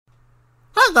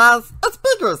Hey guys, it's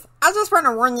Beagers. I just want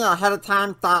to warn you ahead of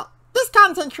time that this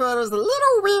content creator is a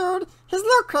little weird, he's a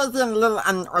little crazy and a little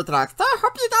unorthodox, so I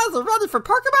hope you guys are ready for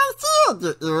Pokemonshield.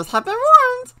 Your ears have been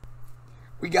warned.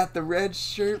 We got the red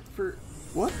shirt for...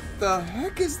 What the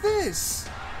heck is this?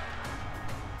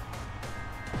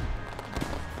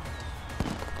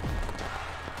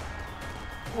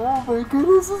 Oh my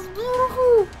goodness, this is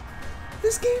beautiful!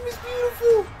 This game is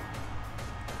beautiful!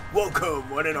 Welcome,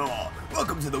 one and all.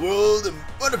 Welcome to the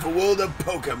wonderful world of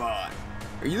Pokemon.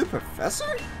 Are you the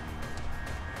professor?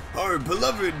 Our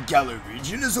beloved Galar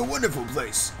region is a wonderful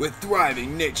place with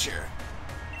thriving nature.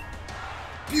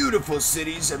 Beautiful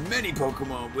cities and many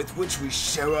Pokemon with which we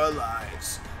share our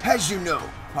lives. As you know,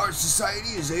 our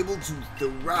society is able to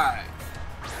thrive.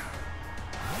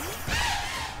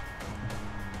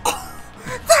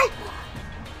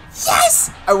 Yes!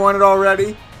 I want it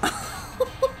already.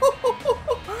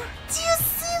 Do you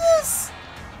see this?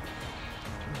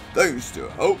 Thanks to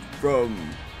help from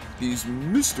these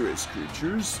mysterious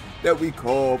creatures that we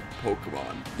call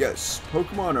Pokemon. Yes,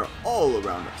 Pokemon are all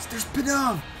around us. There's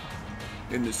Pidove!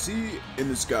 In the sea, in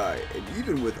the sky, and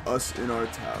even with us in our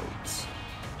towns.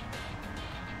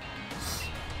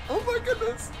 Oh my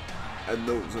goodness! And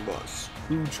those of us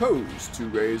who chose to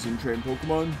raise and train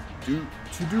Pokemon to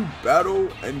do battle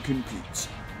and compete,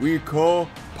 we call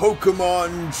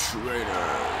Pokemon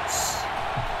trainers.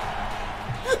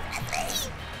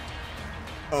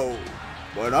 Oh,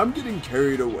 but I'm getting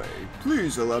carried away.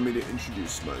 Please allow me to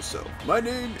introduce myself. My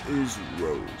name is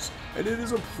Rose, and it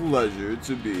is a pleasure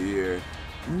to be here.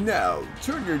 Now,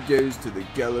 turn your gaze to the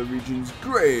Galar region's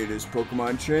greatest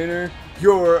Pokemon trainer,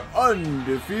 your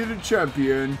undefeated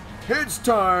champion. It's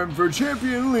time for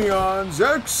Champion Leon's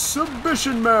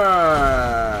exhibition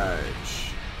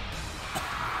match!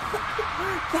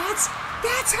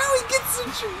 That's how he gets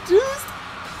introduced?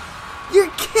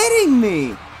 You're kidding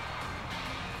me!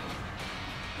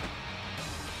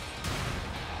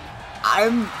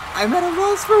 I'm at a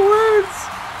loss for words!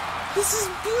 This is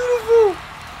beautiful!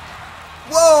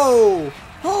 Whoa!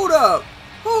 Hold up!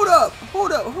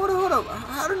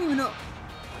 I don't even know.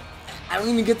 I don't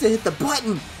even get to hit the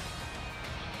button.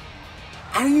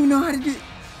 I don't even know how to do.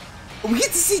 We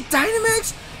get to see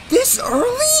Dynamax this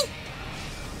early?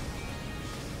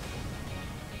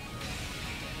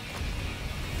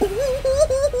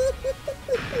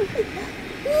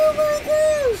 Oh my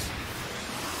gosh!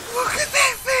 Look at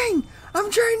that thing! I'm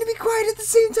trying to be quiet at the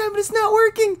same time, but it's not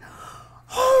working.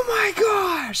 Oh my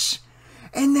gosh!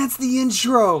 And that's the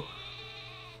intro.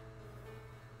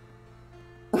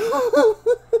 Look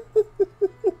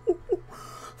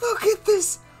at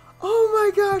this. Oh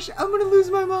my gosh, I'm gonna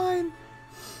lose my mind.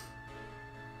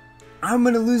 I'm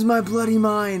gonna lose my bloody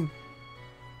mind.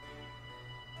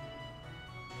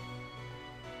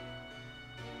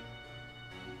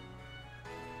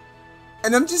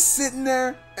 And I'm just sitting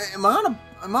there. Am I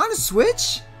on a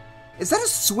Switch? Is that a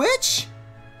Switch?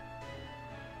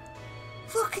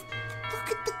 Look at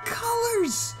the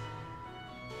colors.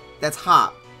 That's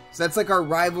Hop. So that's like our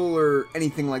rival or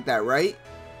anything like that, right?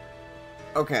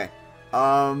 Okay.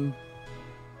 Hello.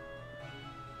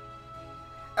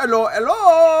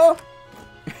 I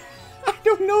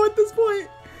don't know at this point.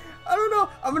 I don't know.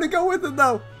 I'm gonna go with it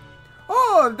though.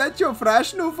 Oh, that's your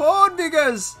fresh new phone,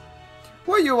 Beagers.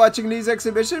 Were you watching these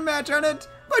exhibition match on it?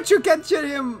 But you can't cheer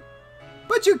him.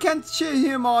 But you can't cheer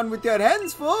him on with your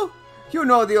hands full. You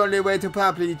know the only way to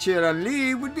properly cheer on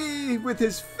Lee would be with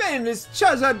his famous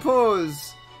Charizard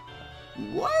pose.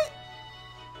 What?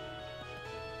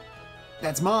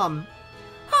 That's Mom.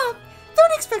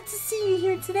 Don't expect to see you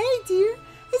here today, dear.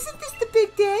 Isn't this the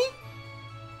big day?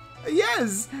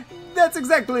 Yes, that's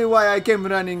exactly why I came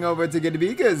running over to get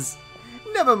Beagers.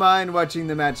 Never mind watching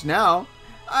the match now.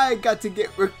 I got to get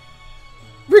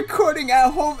recording at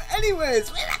home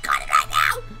anyways. We're recording right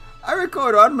now. I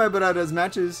record on my brother's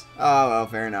matches. Oh, well,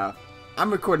 fair enough.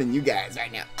 I'm recording you guys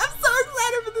right now. I'm so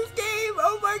excited for this game.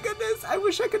 Oh my goodness. I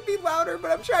wish I could be louder,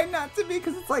 but I'm trying not to be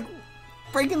because it's like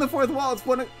breaking the fourth wall. It's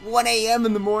 1 a.m.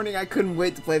 in the morning. I couldn't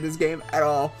wait to play this game at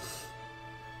all.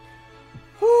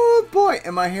 Oh boy,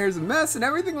 and my hair's a mess and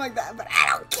everything like that, but I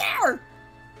don't care.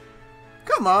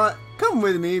 Come on, come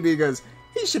with me because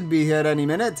he should be here any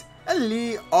minute. And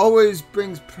Lee always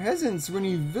brings presents when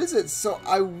he visits, so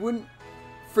I wouldn't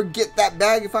forget that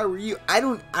bag if I were you. I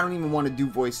don't even want to do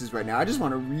voices right now. I just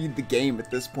want to read the game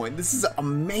at this point. This is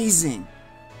amazing.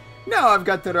 Now I've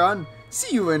got to run.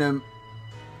 See you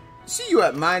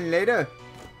at mine later.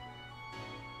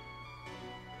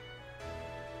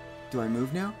 Do I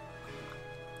move now?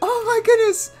 Oh my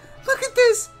goodness! Look at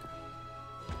this!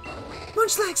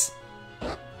 Munchlax!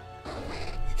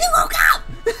 He woke up!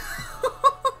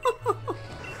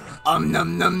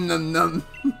 Num num num num.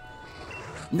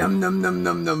 Num num num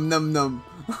num num num num.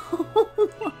 Oh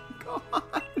my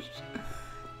gosh.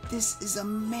 This is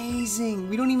amazing.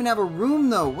 We don't even have a room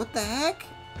though. What the heck?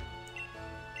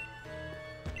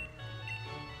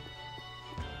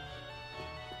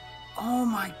 Oh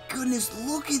my goodness,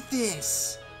 look at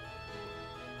this.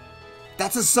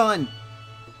 That's a sun.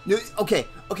 Okay.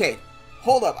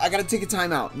 Hold up, I gotta take a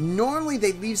time out. Normally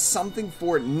they leave something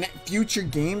for future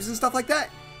games and stuff like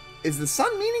that. Is the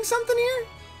sun meaning something here?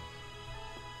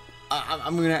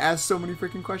 I'm gonna ask so many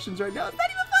freaking questions right now. It's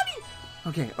not even funny.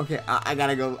 Okay, I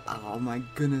gotta go. Oh my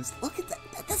goodness, look at that.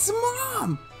 That's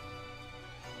Mom.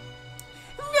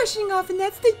 I'm rushing off in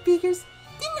that stick, Beagers.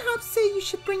 Didn't Hop say you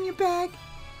should bring your bag?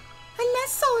 I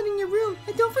last saw it in your room,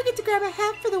 and don't forget to grab a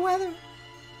hat for the weather.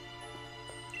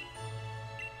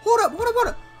 Hold up.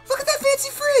 Look at that fancy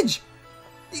fridge.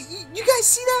 You guys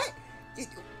see that?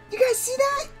 You guys see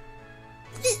that?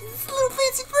 This little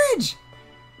fancy fridge.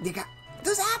 They got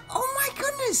those apps. Oh my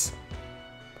goodness.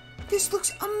 This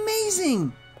looks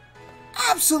amazing.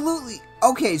 Absolutely.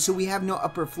 Okay, so we have no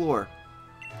upper floor.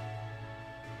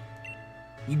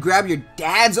 You grab your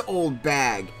dad's old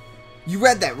bag. You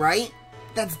read that, right?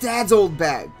 That's Dad's old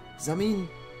bag. Does that mean...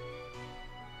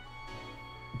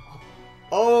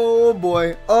 Oh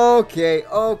boy. Okay.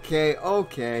 Okay,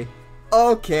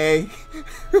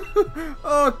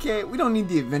 we don't need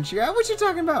the adventure guide. What you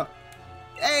talking about?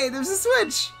 Hey, there's a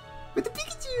switch with the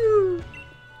Pikachu.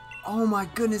 Oh my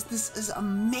goodness, this is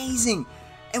amazing.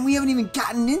 And we haven't even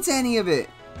gotten into any of it.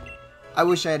 I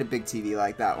wish I had a big TV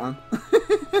like that one.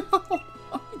 Oh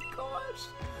my gosh.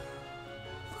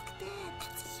 Look at that.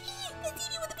 The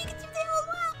TV with the Pikachu there.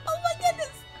 Oh my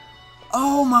goodness.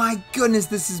 Oh my goodness,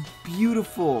 this is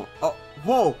beautiful. Oh,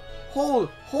 whoa. Hold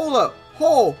up.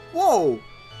 Whoa.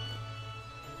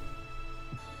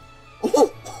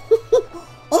 Oh,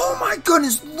 oh my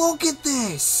goodness, look at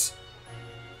this.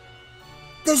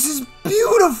 This is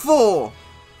beautiful.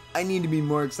 I need to be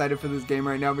more excited for this game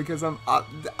right now because I'm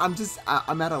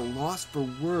at a loss for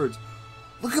words.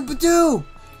 Look at Badoo.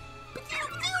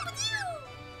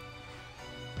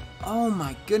 Oh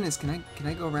my goodness, can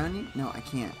I go around you? No, I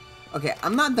can't. Okay,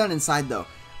 I'm not done inside though.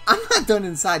 I'm not done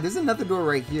inside. There's another door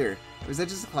right here. Or is that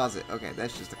just a closet? Okay,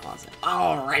 that's just a closet.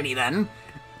 Alrighty then.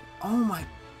 Oh my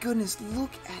goodness, look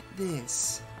at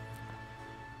this.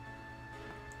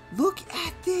 Look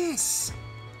at this.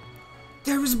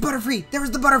 There was Butterfree. There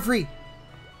was the Butterfree.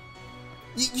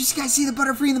 You guys see the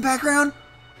Butterfree in the background?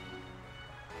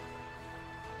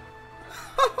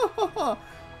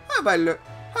 Have a look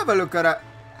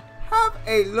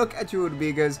at you,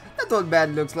 Beagers. That old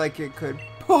bag looks like it could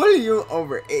pull you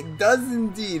over. It does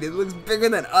indeed. It looks bigger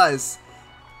than us.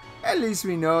 At least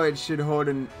we know it should hold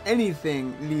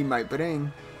anything Lee might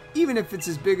bring, even if it's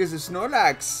as big as a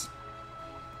Snorlax.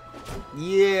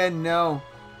 Yeah, no.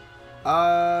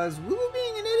 Is Wooloo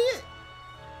being an idiot?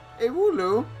 Hey,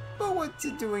 Wooloo, but what's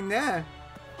it doing there?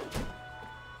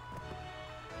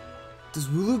 Does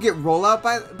Wooloo get rollout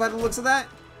by the looks of that?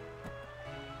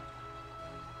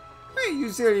 Hey, you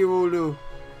silly Wooloo.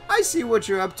 I see what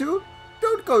you're up to.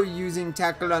 Don't go using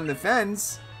tackle on the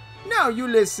fence. Now you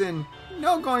listen.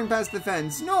 No going past the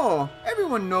fence. No.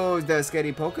 Everyone knows the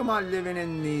scary Pokemon living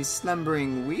in the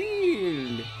slumbering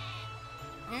weald.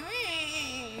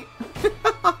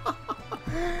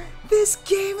 This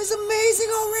game is amazing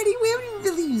already. We haven't even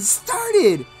really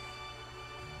started.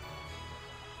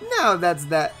 Now that's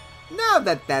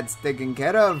taken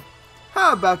care of.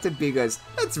 How about the Beagers?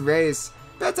 Let's race.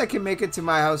 Bet I can make it to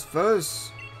my house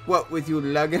first. What with you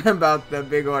lugging about the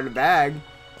big old bag?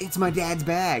 It's my dad's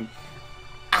bag.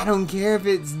 I don't care if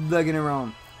it's lugging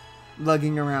around.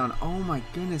 Oh my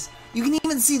goodness. You can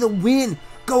even see the wind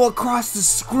go across the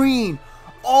screen.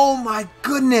 Oh my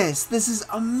goodness. This is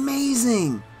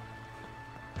amazing.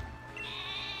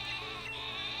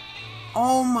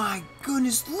 Oh my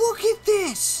goodness. Look at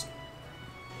this.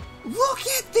 Look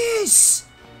at this.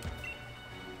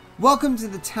 Welcome to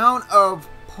the town of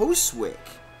Postwick,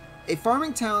 a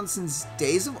farming town since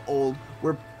days of old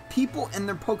where people and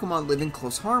their Pokemon live in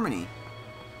close harmony.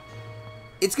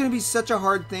 It's going to be such a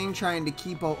hard thing trying to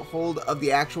keep a hold of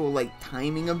the actual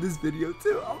timing of this video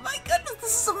too. Oh my goodness,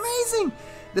 this is amazing.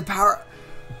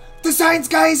 The science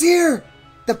guy is here.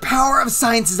 The power of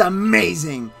science is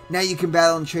amazing. Now you can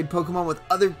battle and trade Pokemon with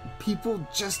other people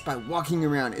just by walking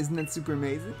around. Isn't that super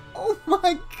amazing? Oh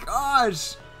my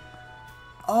gosh.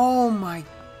 Oh my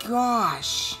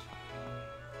gosh.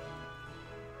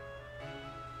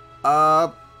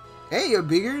 Hey,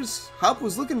 Beagers. Hop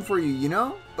was looking for you, you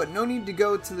know? But no need to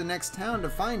go to the next town to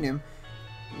find him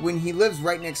when he lives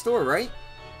right next door, right?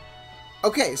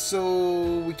 Okay,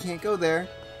 so we can't go there.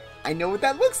 I know what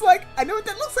that looks like. I know what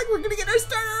that looks like. We're gonna get our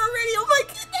starter already. Oh my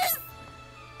goodness.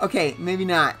 Okay, maybe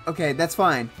not. Okay, that's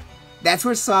fine. That's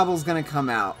where Sobble's gonna come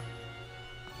out.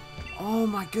 Oh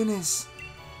my goodness.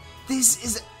 This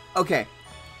is okay.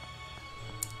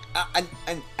 I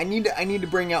need to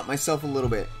bring out myself a little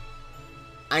bit.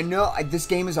 I know this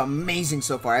game is amazing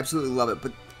so far. I absolutely love it,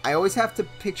 but I always have to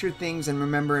picture things and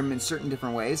remember them in certain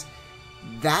different ways.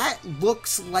 That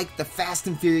looks like the Fast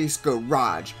and Furious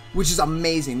garage, which is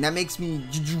amazing. That makes me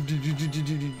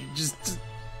just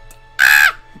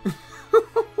ah!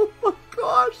 Oh my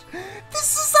gosh,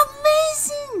 this is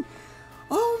amazing!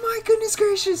 Oh my goodness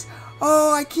gracious!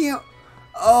 Oh, I can't.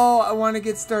 Oh, I want to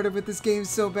get started with this game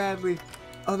so badly.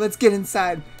 Oh, let's get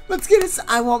inside. Let's get inside.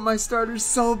 I want my starter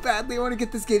so badly. I want to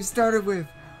get this game started with.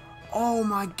 Oh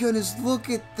my goodness, look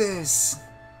at this.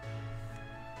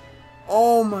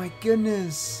 Oh my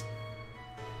goodness.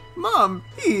 Mom,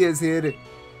 he is here.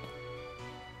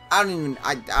 I don't even,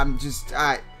 I'm just,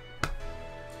 There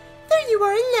you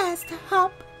are at last,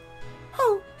 Hop.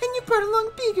 Oh, and you brought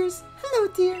along Beagers. Hello,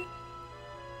 dear.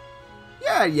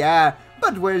 Yeah,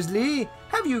 but where's Lee?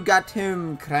 Have you got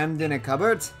him crammed in a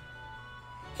cupboard?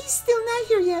 He's still not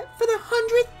here yet for the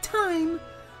 100th time.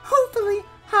 Hopefully,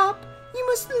 Hop, you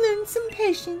must learn some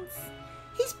patience.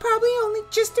 He's probably only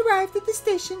just arrived at the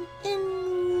station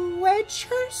in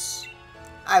Wedgehurst.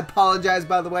 I apologize,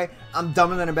 by the way. I'm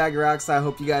dumber than a bag of rocks, so I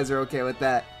hope you guys are okay with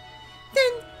that.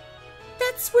 Then,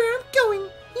 that's where I'm going.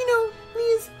 You know, Lee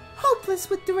is hopeless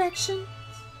with directions.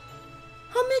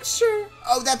 I'll make sure.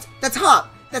 Oh, that's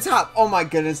Hop. That's Hop. Oh my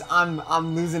goodness, I'm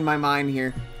losing my mind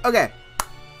here. Okay,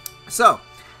 so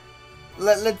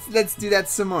let's do that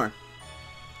some more.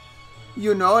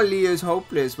 You know Lee is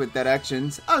hopeless with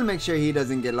directions. I'll make sure he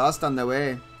doesn't get lost on the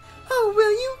way. Oh,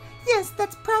 will you? Yes,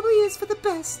 that's probably is for the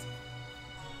best.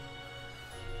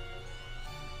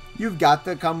 You've got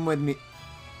to come with me.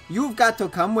 You've got to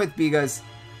come with because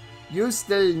you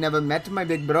still never met my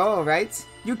big bro, right?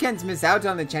 You can't miss out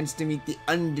on the chance to meet the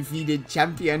undefeated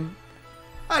champion.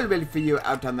 I'll wait for you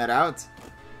out on the route.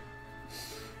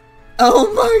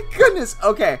 Oh my goodness.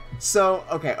 Okay, so,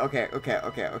 okay.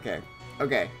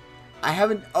 I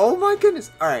haven't, oh my goodness.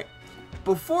 Alright,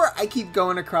 before I keep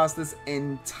going across this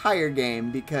entire game,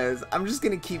 because I'm just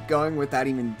going to keep going without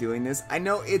even doing this. I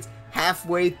know it's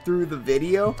halfway through the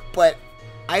video, but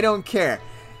I don't care.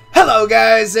 Hello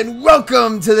guys, and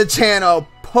welcome to the channel,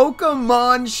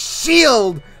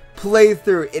 Pokemonshield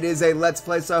playthrough. It is a Let's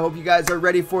Play, so I hope you guys are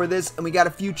ready for this, and we got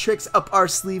a few tricks up our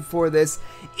sleeve for this.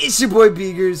 It's your boy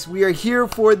Beagers. We are here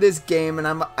for this game, and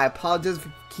I apologize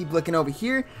for keep looking over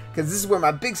here, because this is where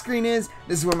my big screen is,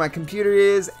 this is where my computer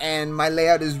is, and my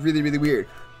layout is really, really weird.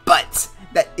 But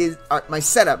that is my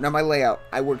setup, not my layout.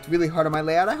 I worked really hard on my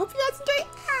layout. I hope you guys enjoy it.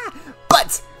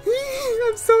 But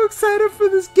I'm so excited for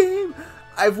this game.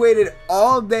 I've waited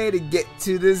all day to get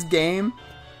to this game.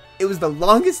 It was the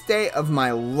longest day of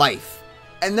my life.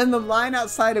 And then the line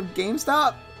outside of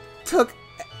GameStop took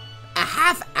a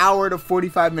half hour to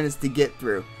 45 minutes to get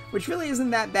through, which really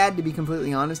isn't that bad, to be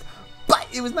completely honest. But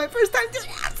it was my first time doing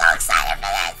it. I'm so excited for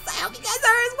this. I hope you guys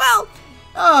are as well.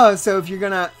 Oh, so if you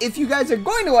guys are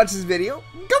going to watch this video,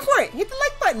 go for it. Hit the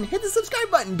like button, hit the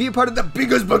subscribe button, be a part of the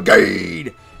Beagers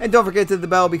Brigade. And don't forget to hit the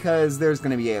bell, because there's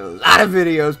going to be a lot of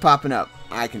videos popping up.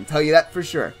 I can tell you that for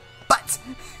sure. But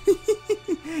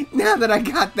now that I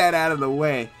got that out of the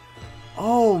way,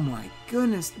 oh my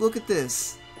goodness, look at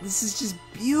this. This is just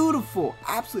beautiful.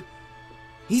 Absolutely.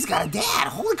 He's got a dad.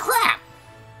 Holy crap.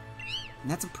 And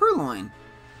that's a Purloin.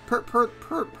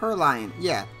 Purloin.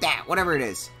 Yeah, that, whatever it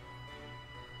is.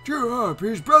 Cheer up,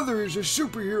 his brother is a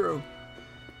superhero.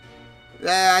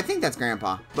 I think that's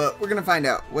Grandpa, but we're gonna find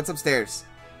out. What's upstairs?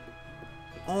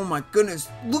 Oh my goodness,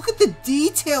 look at the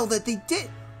detail that they did.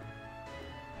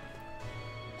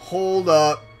 Hold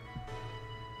up.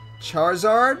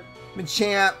 Charizard,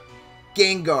 Machamp,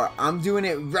 Gengar. I'm doing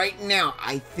it right now.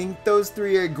 I think those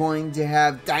three are going to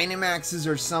have Dynamaxes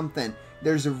or something.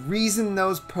 There's a reason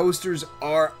those posters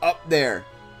are up there.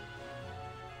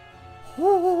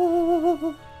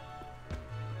 Oh,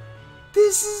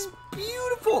 this is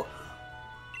beautiful.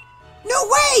 No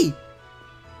way!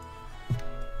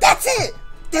 That's it!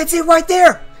 That's it right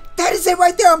there! That is it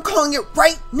right there! I'm calling it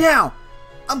right now!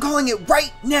 I'm calling it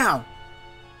right now!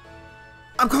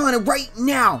 I'm calling it right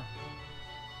now!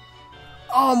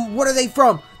 What are they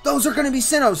from? Those are gonna be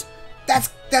Sinnohs!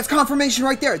 That's confirmation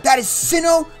right there! That is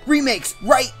Sinnoh remakes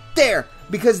right there!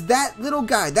 Because that little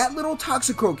guy, that little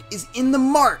Toxicroak is in the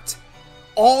mart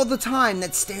all the time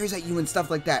that stares at you and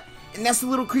stuff like that. And that's the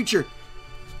little creature.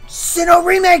 Sinnoh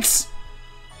remakes!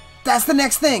 That's the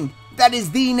next thing. That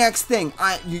is the next thing.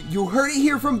 You heard it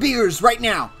here from Beagers right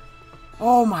now.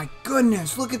 Oh my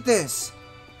goodness, look at this.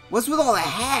 What's with all the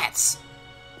hats?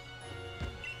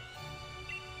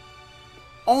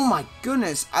 Oh my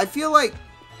goodness, I feel like...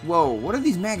 Whoa, what are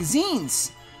these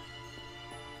magazines?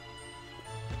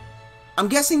 I'm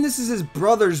guessing this is his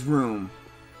brother's room.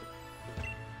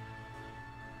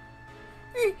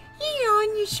 Leon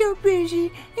is so busy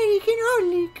that he can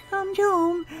hardly come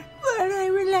home, but I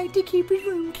would like to keep his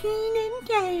room clean and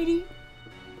tidy.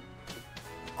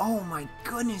 Oh my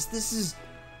goodness, this is...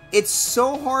 It's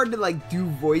so hard to like do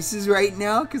voices right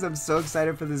now because I'm so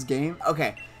excited for this game.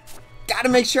 Okay, gotta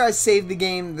make sure I save the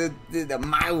game the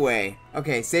my way.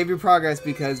 Okay, save your progress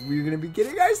because we're gonna be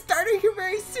getting our starter here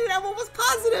very soon. I'm almost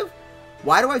positive.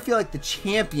 Why do I feel like the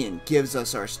champion gives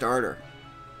us our starter?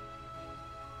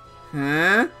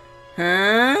 Huh?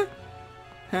 Huh?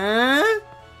 Huh?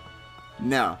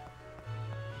 No.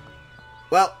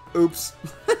 Well, oops.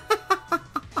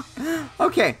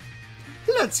 Okay,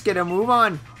 let's get a move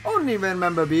on. Only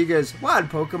remember, Beagers, wild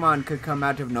Pokemon could come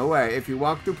out of nowhere if you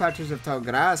walk through patches of tall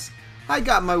grass. I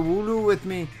got my Wooloo with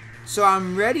me, so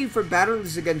I'm ready for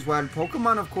battles against wild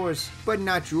Pokemon, of course, but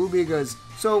not you, Beagers.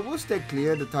 So we'll stay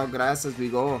clear of the tall grass as we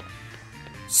go.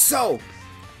 So,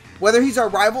 whether he's our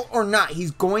rival or not,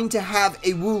 he's going to have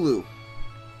a Wooloo.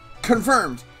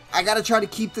 Confirmed. I gotta try to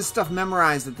keep this stuff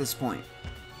memorized at this point.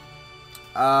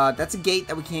 That's a gate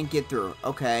that we can't get through.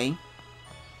 Okay.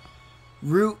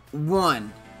 Route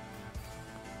 1.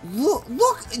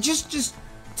 Look, just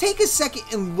take a second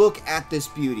and look at this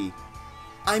beauty.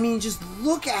 I mean, just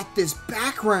look at this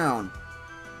background.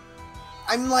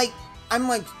 I'm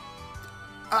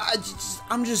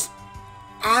just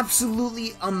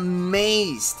absolutely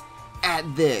amazed at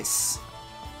this.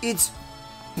 It's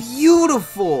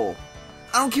beautiful.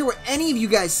 I don't care what any of you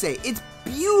guys say. It's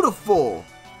beautiful.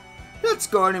 Let's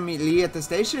go and meet Lee at the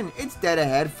station. It's dead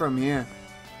ahead from here.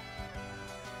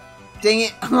 Dang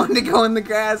it, I wanted to go in the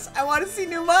grass. I want to see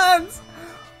new mons.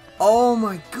 Oh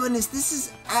my goodness, this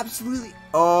is absolutely...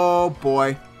 Oh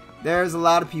boy, there's a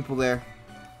lot of people there.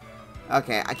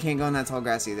 Okay, I can't go in that tall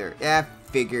grass either. Yeah,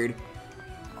 figured.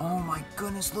 Oh my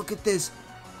goodness, look at this.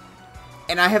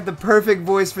 And I have the perfect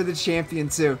voice for the champion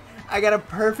too. I got a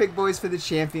perfect voice for the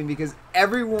champion because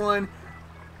everyone,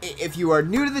 if you are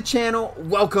new to the channel,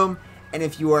 welcome. And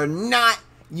if you are not,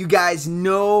 you guys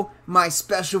know my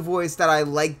special voice that I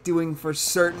like doing for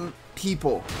certain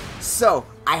people. So,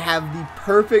 I have the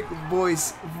perfect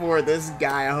voice for this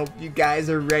guy. I hope you guys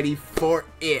are ready for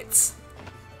it.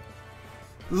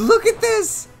 Look at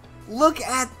this. Look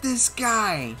at this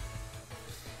guy.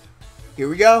 Here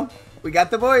we go. We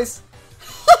got the voice.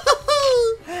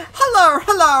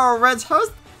 Hello, Red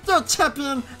Host. Your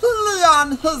champion,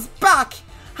 Leon, is back.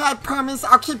 I promise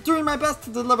I'll keep doing my best to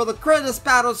deliver the greatest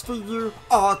battles for you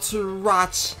all to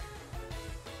watch.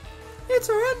 It's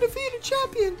our undefeated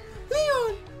champion,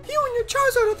 Leon. You and your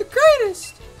Charizard are the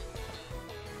greatest.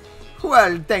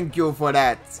 Well, thank you for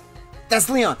that. That's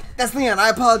Leon. That's Leon. I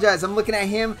apologize. I'm looking at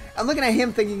him. I'm looking at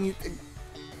him thinking...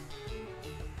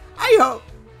 I hope...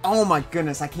 Oh my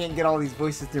goodness, I can't get all these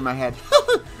voices through my head.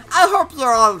 I hope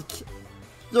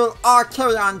you'll all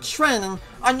carry on training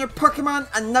on your Pokemon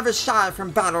and never shy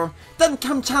from battle. Then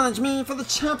come challenge me for the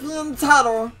champion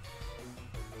title.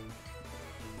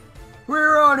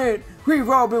 We're on it. We've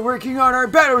all been working on our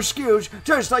battle skills,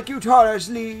 just like you taught us,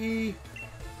 Lee.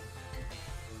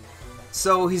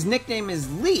 So his nickname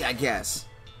is Lee, I guess.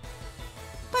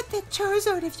 But that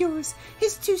Charizard of yours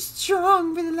is too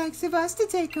strong for the likes of us to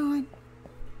take on.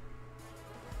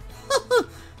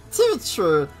 Too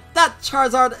true. That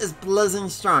Charizard is blazing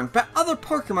strong, but other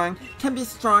Pokemon can be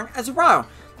strong as well.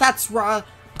 That's why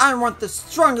I want the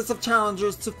strongest of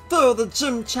challengers to fill the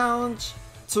gym challenge.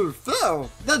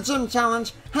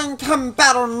 And come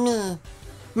battle me.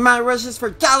 My wish is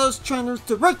for Galos trainers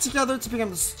to work together to become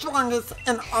the strongest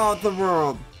in all the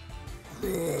world.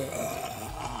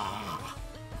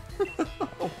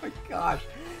 Oh my gosh.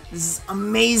 This is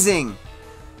amazing.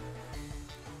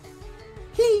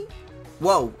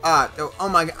 Whoa, oh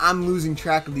my god, I'm losing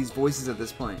track of these voices at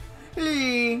this point.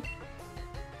 Lee.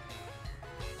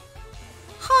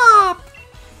 Hop.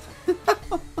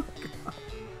 Oh my god.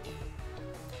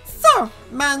 So,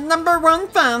 my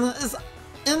 #1 fan is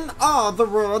in all the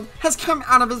world has come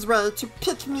out of his way to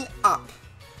pick me up.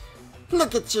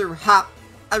 Look at you, Hop.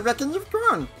 I reckon you've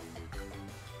grown.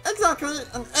 Exactly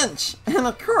an inch and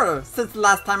a quarter since the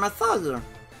last time I saw you.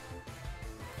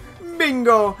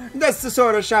 Bingo! That's the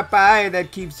sort of sharp eye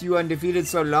that keeps you undefeated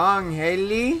so long, hey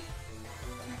Lee?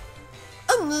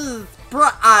 And these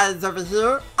bright eyes over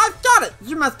here, I've got it!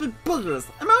 You must be Beagers,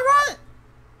 am I right?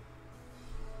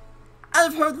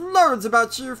 I've heard loads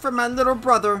about you from my little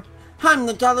brother. I'm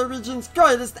the Galar region's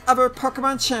greatest ever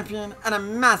Pokemon champion and a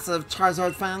massive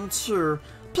Charizard fan too.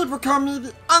 People call me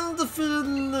the undefeated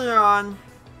Leon.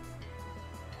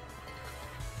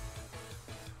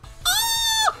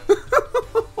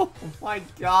 Oh my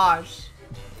gosh.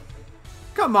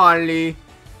 Come on, Lee.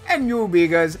 And you,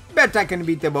 Beagers. Bet I can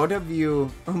beat the both of you.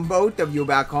 Both of you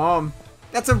back home.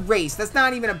 That's a race. That's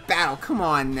not even a battle. Come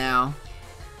on now.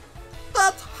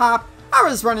 That Hop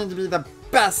always wanting to be the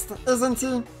best, isn't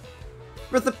he?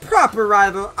 With a proper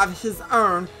rival of his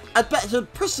own, I bet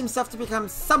he'd push himself to become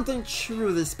something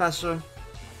truly special.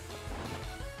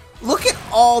 Look at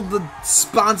all the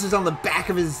sponsors on the back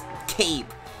of his cape.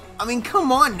 I mean,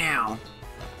 come on now.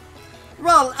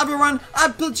 Well, everyone, I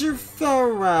bid you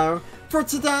farewell for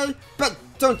today, but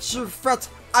don't you fret.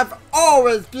 I've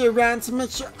always be around to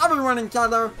make sure everyone in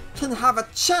Galar can have a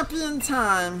champion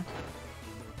time.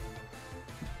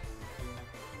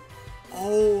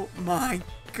 Oh my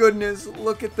goodness,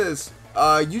 look at this.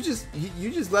 You just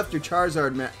left your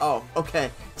Charizard, man. Oh,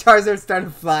 okay. Charizard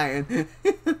started flying.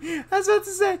 I was about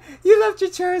to say, you left your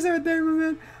Charizard there, my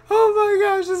man. Oh my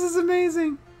gosh, this is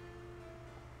amazing.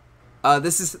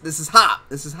 This is Hop.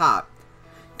 This is Hop.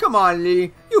 Come on,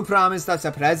 Lee. You promised us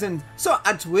a present, so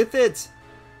act with it.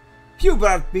 You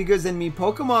brought Beagers and me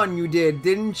Pokemon, you did,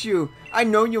 didn't you? I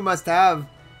know you must have.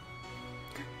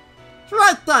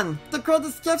 Right then, the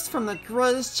greatest gifts from the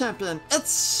greatest champion.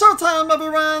 It's showtime,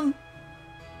 everyone!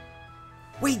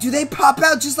 Wait, do they pop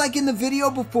out just like in the video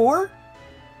before?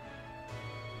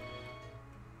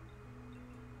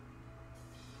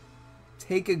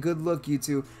 Take a good look, you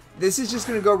two. This is just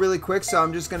gonna go really quick, so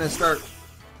I'm just gonna start.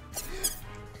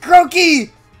 Grookey!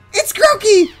 It's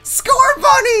Grookey! Score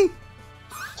Bunny!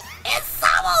 It's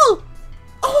Sobble!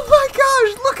 Oh my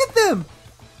gosh, look at them!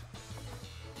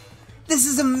 This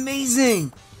is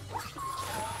amazing!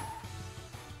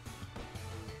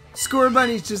 Score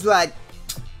Bunny's just like,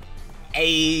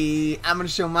 hey, I'm gonna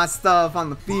show my stuff on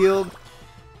the field.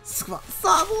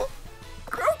 Sobble!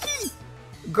 Grookey!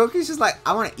 Grookey's just like,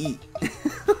 I wanna eat.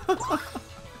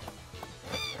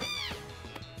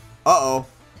 Uh-oh.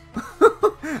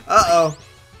 Uh-oh.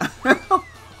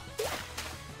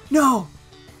 No!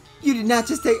 You did not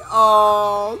just take...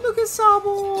 Oh, look at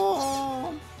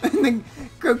Sobble! And then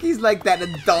Grookey's like that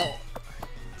adult.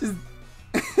 Just...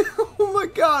 Oh my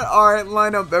god. Alright,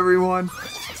 line up, everyone.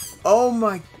 Oh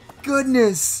my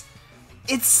goodness.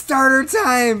 It's starter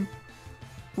time!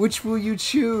 Which will you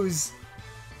choose?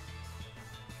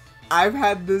 I've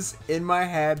had this in my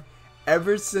head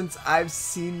ever since I've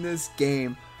seen this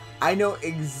game. I know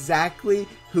exactly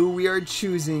who we are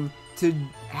choosing to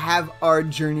have our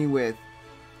journey with.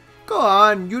 Go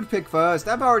on, you'd pick first.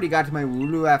 I've already got to my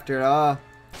Wooloo after all.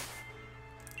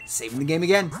 Saving the game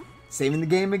again. Saving the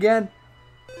game again.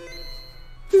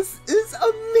 This is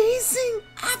amazing.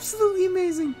 Absolutely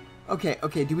amazing. Okay,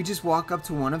 okay, do we just walk up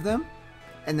to one of them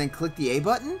and then click the A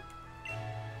button?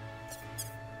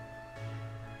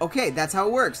 Okay, that's how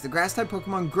it works. The grass-type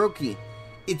Pokemon Grookey.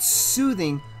 It's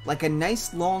soothing like a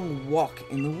nice long walk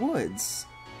in the woods.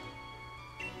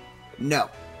 No.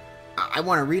 I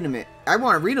want to read them. I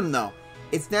want to read them though.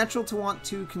 It's natural to want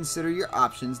to consider your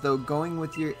options, though going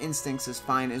with your instincts is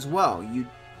fine as well. You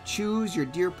choose your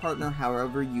dear partner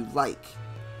however you like.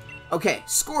 Okay,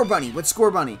 Score Bunny. What's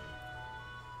Score Bunny?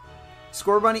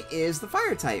 Score Bunny is the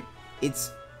fire type.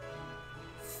 It's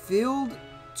filled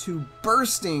to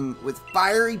bursting with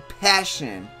fiery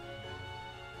passion.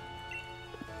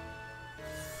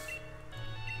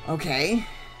 Okay.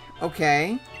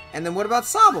 Okay. And then what about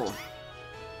Sobble?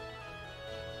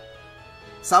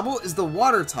 Sobble is the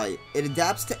water type. It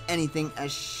adapts to anything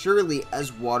as surely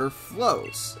as water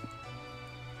flows.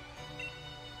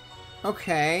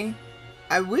 Okay.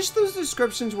 I wish those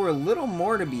descriptions were a little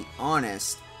more, to be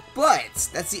honest. But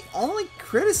that's the only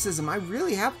criticism I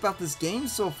really have about this game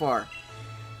so far.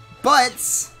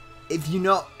 But if you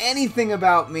know anything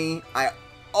about me, I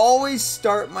always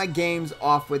start my games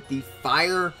off with the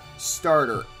fire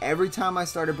starter. Every time I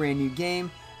start a brand new game,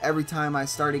 every time I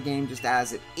start a game just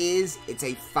as it is, it's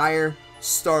a fire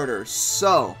starter.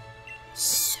 So,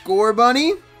 Score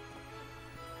Bunny,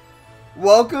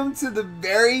 welcome to the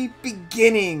very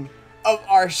beginning of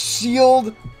our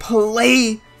Shield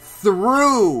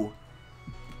playthrough.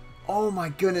 Oh my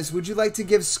goodness, would you like to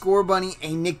give Score Bunny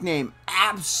a nickname?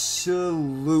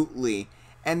 Absolutely.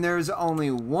 And there's only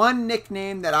one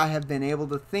nickname that I have been able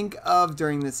to think of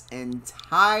during this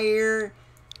entire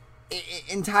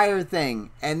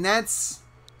thing. And that's...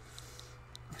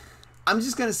 I'm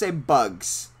just gonna say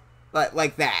Bugs.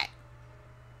 Like that.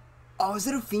 Oh, is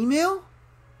it a female?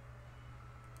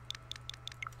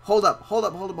 Hold up. No,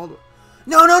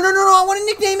 I want to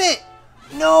nickname it.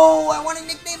 No, I want to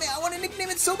nickname it. I want to nickname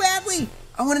it so badly.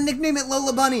 I want to nickname it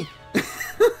Lola Bunny.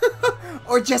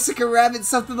 Or Jessica Rabbit,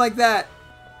 something like that.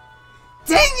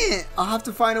 Dang it! I'll have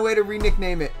to find a way to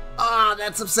re-nickname it. Ah,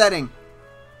 that's upsetting.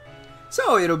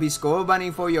 So it'll be Score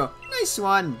Bunny for you. Nice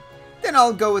one. Then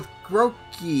I'll go with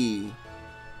Groki.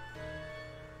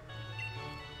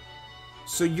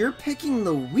 So you're picking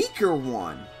the weaker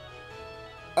one.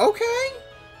 Okay.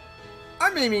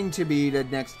 I'm aiming to be the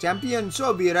next champion,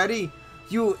 so be ready.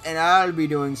 You and I'll be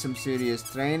doing some serious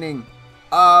training.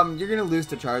 You're gonna lose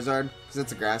to Charizard, because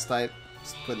it's a grass type.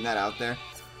 Just putting that out there.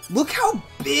 Look how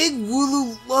big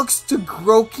Wooloo looks to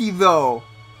Groki, though.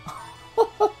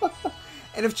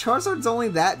 And if Charizard's only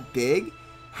that big,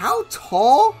 how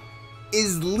tall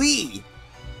is Lee?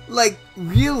 Like,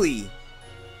 really?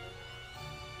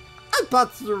 I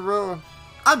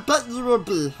bet you will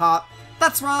be, Hop.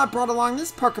 That's why I brought along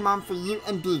this Pokemon for you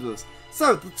and Beagers.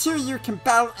 So the two of you can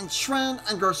battle and train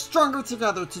and grow stronger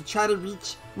together to try to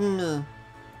reach me.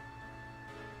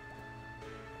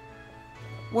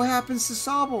 What happens to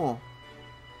Sobble?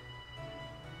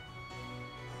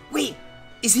 Wait,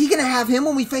 is he gonna have him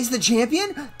when we face the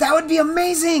champion? That would be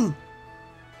amazing!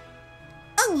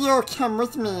 And you'll come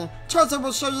with me. Charizard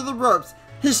will show you the ropes.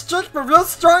 He's strict but real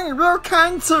strong and real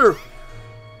kind too.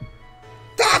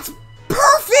 That's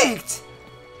perfect!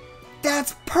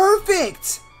 That's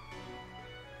perfect!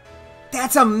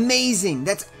 That's amazing!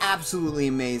 That's absolutely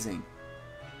amazing.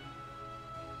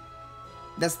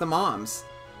 That's the moms.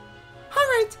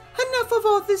 Alright, enough of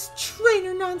all this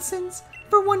trainer nonsense.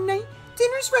 For one night,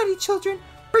 dinner's ready, children.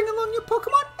 Bring along your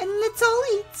Pokemon and let's all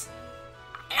eat.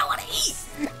 I don't want to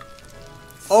eat!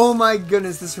 Oh my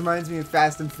goodness, this reminds me of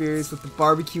Fast and Furious with the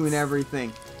barbecue and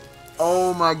everything.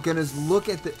 Oh my goodness, look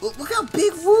at the look how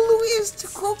big Wooloo is to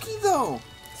Groki though.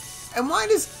 And why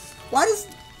does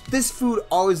this food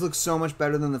always look so much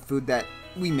better than the food that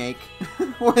we make?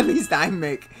 Or at least I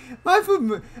make. My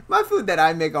food that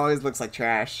I make always looks like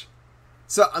trash.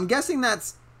 So I'm guessing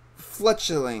that's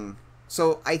Fletchling.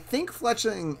 So I think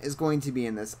Fletchling is going to be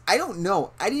in this. I don't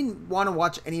know. I didn't want to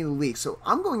watch any of the leaks, so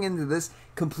I'm going into this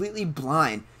completely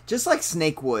blind, just like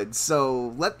Snake would.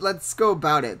 So let's go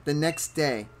about it the next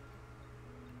day.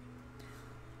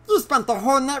 You spent the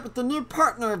whole night with the new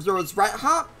partner of yours, right,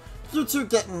 Hop? You two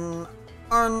getting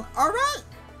on alright?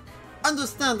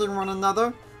 Understanding one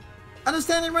another?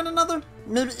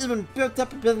 Maybe even built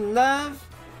up a bit of love?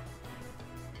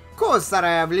 Of course that I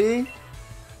have, Lee.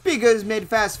 Beagers made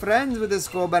fast friends with the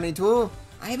Score Bunny too.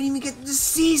 I haven't even get to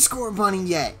see Score Bunny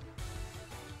yet.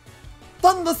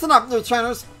 Then listen up, new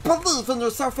trainers. Believe in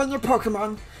yourself and your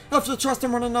Pokemon. If you trust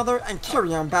in one another and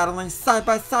carry on battling side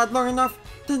by side long enough,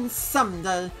 then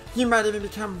someday you might even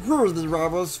become worthy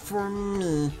rivals for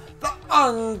me, the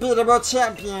unbeatable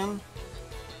champion.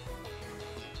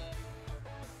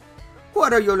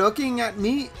 What are you looking at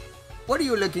me? What are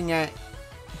you looking at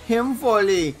him for,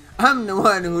 Lee? I'm the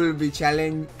one who will be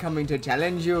coming to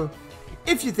challenge you.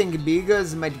 If you think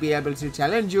Beagers might be able to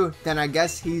challenge you, then I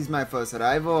guess he's my first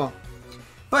rival.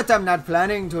 But I'm not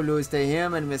planning to lose to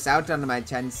him and miss out on my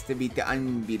chance to beat the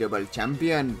unbeatable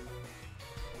champion.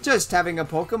 Just having a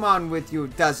Pokemon with you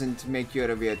doesn't make you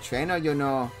a real trainer, you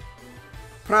know.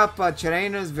 Proper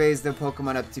trainers raise their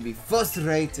Pokemon up to be first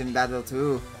rate in battle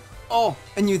too. Oh,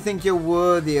 and you think you're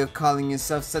worthy of calling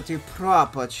yourself such a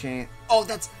proper trainer. Oh,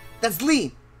 that's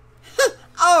Lee.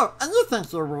 Oh, and you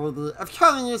think you're worthy of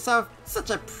calling yourself such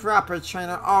a proper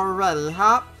trainer already,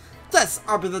 huh? Guess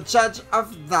I'll be the judge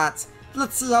of that.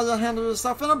 Let's see how you handle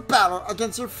yourself in a battle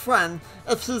against your friend,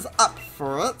 if he's up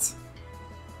for it.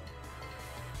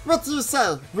 What do you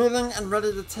say? Willing and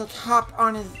ready to take Hop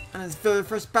on his very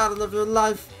first battle of your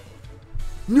life?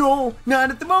 No, not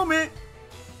at the moment.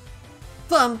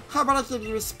 Then, how about I give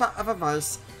you a spot of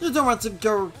advice? You don't want to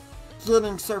go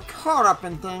getting so caught up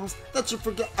in things that you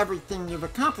forget everything you've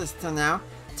accomplished till now.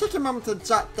 Take a moment to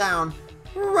jot down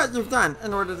what you've done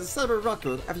in order to save a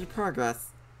record of your progress.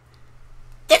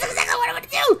 That's exactly what I want to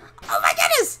do! Oh my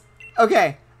goodness!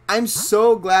 Okay, I'm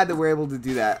so glad that we're able to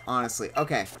do that, honestly.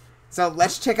 Okay, so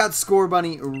let's check out Score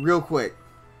Bunny real quick.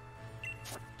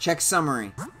 Check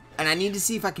summary. And I need to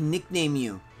see if I can nickname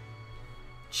you.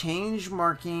 Change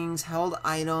markings, held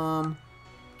item.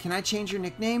 Can I change your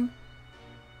nickname?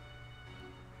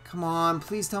 Come on,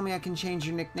 please tell me I can change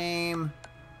your nickname.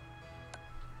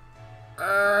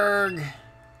 Urgh.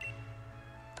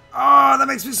 Oh, that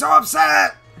makes me so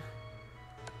upset!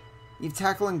 You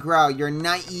tackle and growl. You're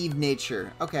naive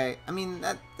nature. Okay, I mean,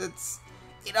 that's...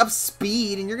 It ups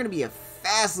speed, and you're gonna be a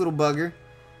fast little bugger.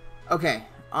 Okay,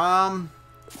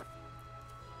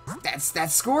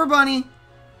 that's Score Bunny.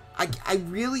 I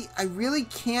really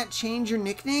can't change your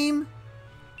nickname?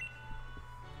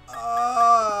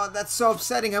 Oh, that's so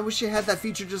upsetting. I wish you had that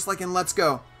feature just like in Let's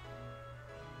Go.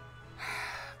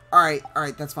 Alright,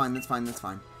 that's fine. That's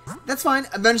fine.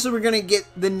 Eventually we're gonna get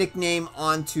the nickname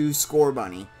onto Score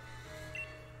Bunny.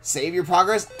 Save your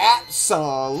progress?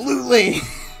 Absolutely!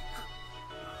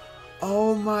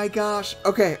 Oh my gosh.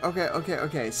 Okay.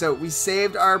 So we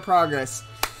saved our progress.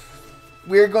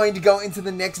 We're going to go into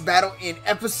the next battle in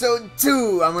episode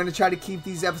 2. I'm going to try to keep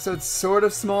these episodes sort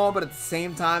of small, but at the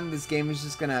same time, this game is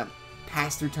just going to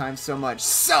pass through time so much.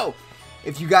 So,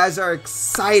 if you guys are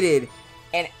excited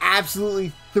and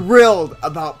absolutely thrilled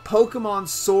about Pokemon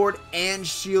Sword and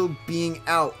Shield being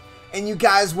out, and you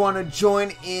guys want to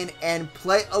join in and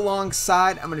play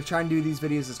alongside, I'm going to try and do these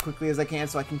videos as quickly as I can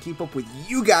so I can keep up with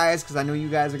you guys, because I know you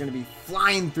guys are going to be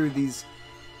flying through this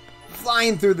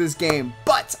game.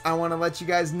 But I want to let you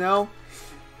guys know,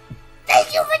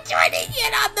 thank you for joining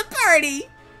in on the party.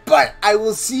 But I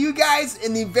will see you guys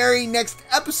in the very next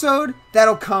episode.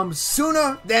 That'll come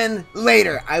sooner than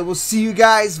later. I will see you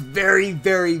guys very,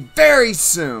 very, very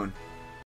soon.